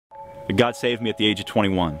God saved me at the age of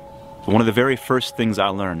 21. But one of the very first things I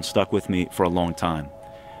learned stuck with me for a long time.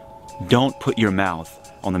 Don't put your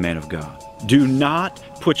mouth on the man of God. Do not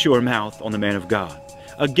put your mouth on the man of God.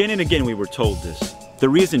 Again and again we were told this. The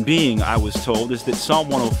reason being, I was told, is that Psalm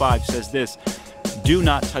 105 says this: do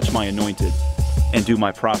not touch my anointed and do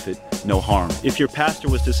my prophet no harm. If your pastor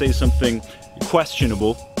was to say something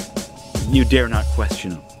questionable, you dare not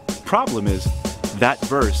question him. Problem is, that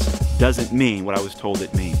verse doesn't mean what I was told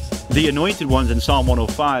it means. The anointed ones in Psalm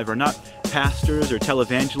 105 are not pastors or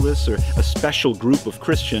televangelists or a special group of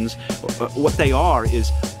Christians. What they are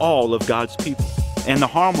is all of God's people. And the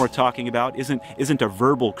harm we're talking about isn't a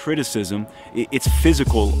verbal criticism, it's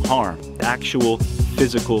physical harm, actual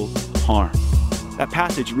physical harm. That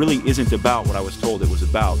passage really isn't about what I was told it was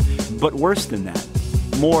about. But worse than that,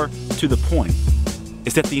 more to the point,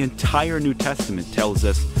 is that the entire New Testament tells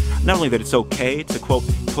us not only that it's okay to, quote,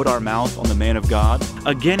 put our mouth on the man of God,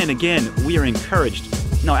 again and again we are encouraged,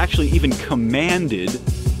 no, actually even commanded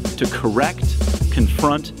to correct,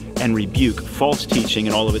 confront, and rebuke false teaching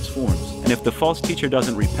in all of its forms. And if the false teacher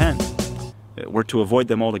doesn't repent, we're to avoid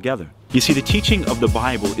them altogether. You see, the teaching of the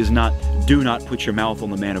Bible is not, do not put your mouth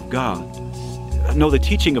on the man of God. No, the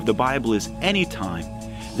teaching of the Bible is any time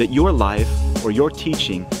that your life or your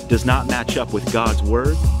teaching does not match up with God's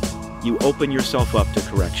Word, you open yourself up to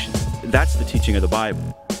correction. That's the teaching of the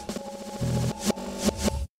Bible.